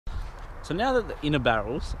So now that the inner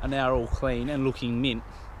barrels are now all clean and looking mint,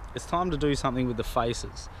 it's time to do something with the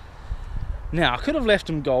faces. Now, I could have left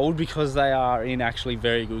them gold because they are in actually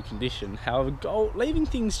very good condition. However, leaving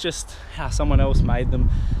things just how someone else made them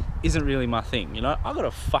isn't really my thing, you know? I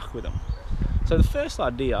gotta fuck with them. So the first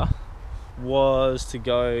idea was to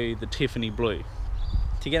go the Tiffany blue.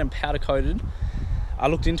 To get them powder coated, I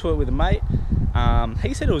looked into it with a mate.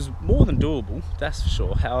 He said it was more than doable, that's for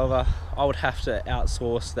sure. However, I would have to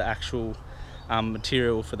outsource the actual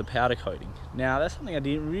material for the powder coating. Now, that's something I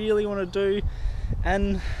didn't really want to do,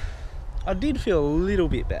 and I did feel a little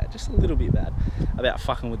bit bad, just a little bit bad, about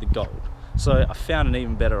fucking with the gold. So I found an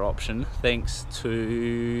even better option thanks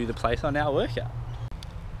to the place I now work at.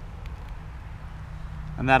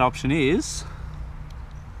 And that option is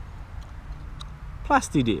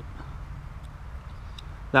Plasti Dip.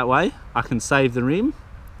 That way I can save the rim.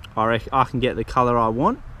 I can get the colour I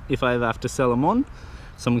want if I ever have to sell them on.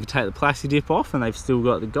 Someone can take the Plasti Dip off and they've still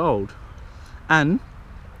got the gold. And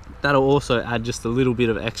that'll also add just a little bit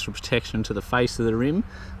of extra protection to the face of the rim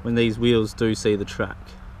when these wheels do see the track.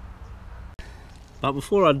 But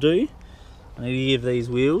before I do, I need to give these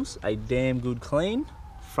wheels a damn good clean,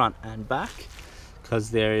 front and back,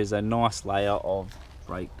 because there is a nice layer of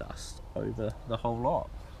brake dust over the whole lot.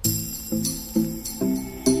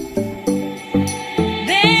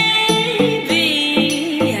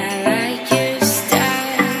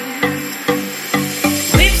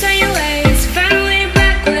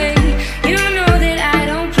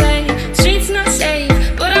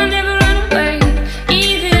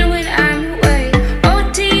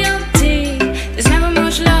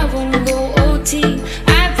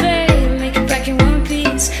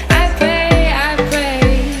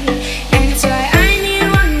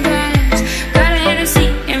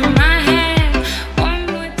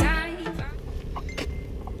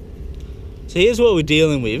 So here's what we're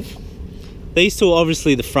dealing with. These two are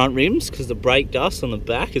obviously the front rims because the brake dust on the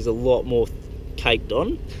back is a lot more caked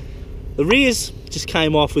on. The rears just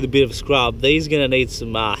came off with a bit of a scrub. These are going to need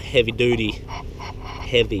some heavy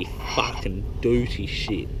fucking duty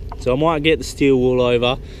shit. So I might get the steel wool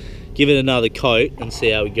over, give it another coat and see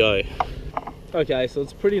how we go. Okay, so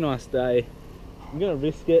it's a pretty nice day. I'm going to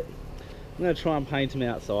risk it. I'm going to try and paint them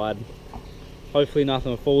outside. Hopefully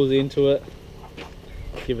nothing falls into it.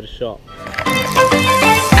 Give it a shot.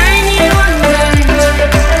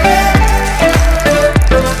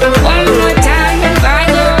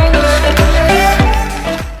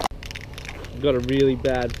 I've got a really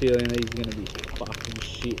bad feeling these are going to be fucking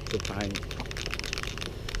shit to paint.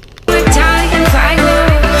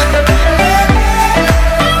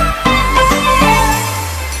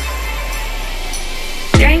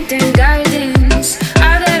 Strength and guidance,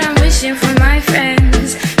 all that I'm wishing for my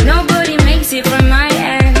friends. Nobody makes it from my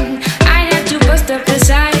end. I had to bust up the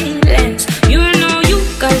silence. You know you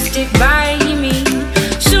gotta stick by me.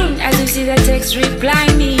 Soon as you see that text, reply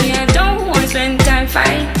me. I don't want to spend time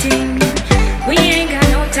fighting. We ain't got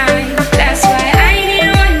no time. That's why I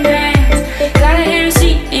need one dance. Got a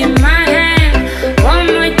Hennessy in my hand. One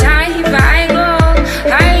more time if I go.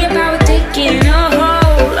 Higher power taking a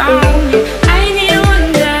hold on me. I need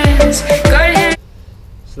one dance.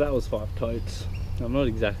 So that was 5 coats. I'm not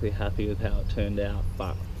exactly happy with how it turned out,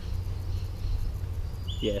 but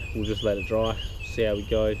yeah, we'll just let it dry, see how we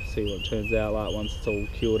go, see what it turns out like once it's all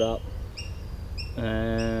cured up.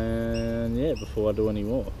 And yeah, before I do any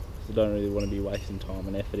more, because I don't really want to be wasting time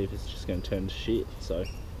and effort if it's just going to turn to shit. So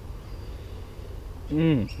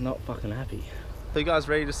not fucking happy. So you guys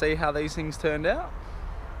ready to see how these things turned out?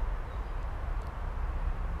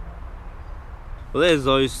 Well, there's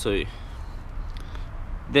those two.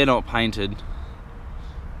 They're not painted,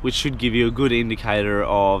 which should give you a good indicator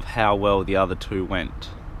of how well the other two went.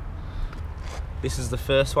 This is the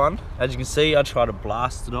first one. As you can see, I try to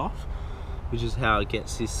blast it off, which is how it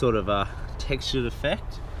gets this sort of a textured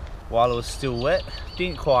effect while it was still wet.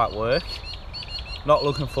 Didn't quite work. Not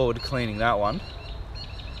looking forward to cleaning that one.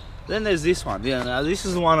 Then there's this one. Yeah, now this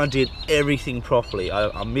is the one I did everything properly.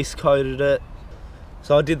 I miscoated it.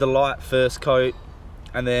 So I did the light first coat,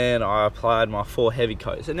 and then I applied my 4 heavy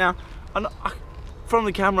coats. And now, from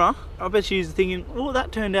the camera, I bet you're thinking, oh,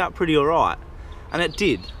 that turned out pretty alright. And it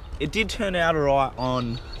did. It did turn out alright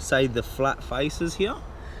on, say, the flat faces here.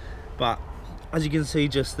 But, as you can see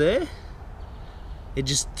just there, it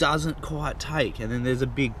just doesn't quite take. And then there's a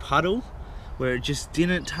big puddle where it just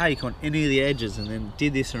didn't take on any of the edges, and then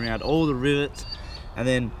did this around all the rivets, and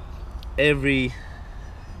then every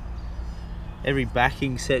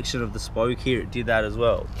backing section of the spoke here, it did that as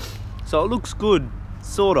well. So it looks good,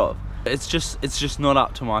 sort of. It's just not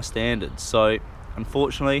up to my standards. So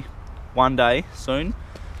unfortunately, one day soon,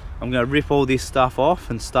 I'm going to rip all this stuff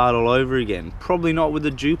off and start all over again. Probably not with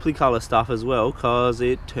the duplicolour stuff as well, because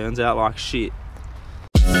it turns out like shit.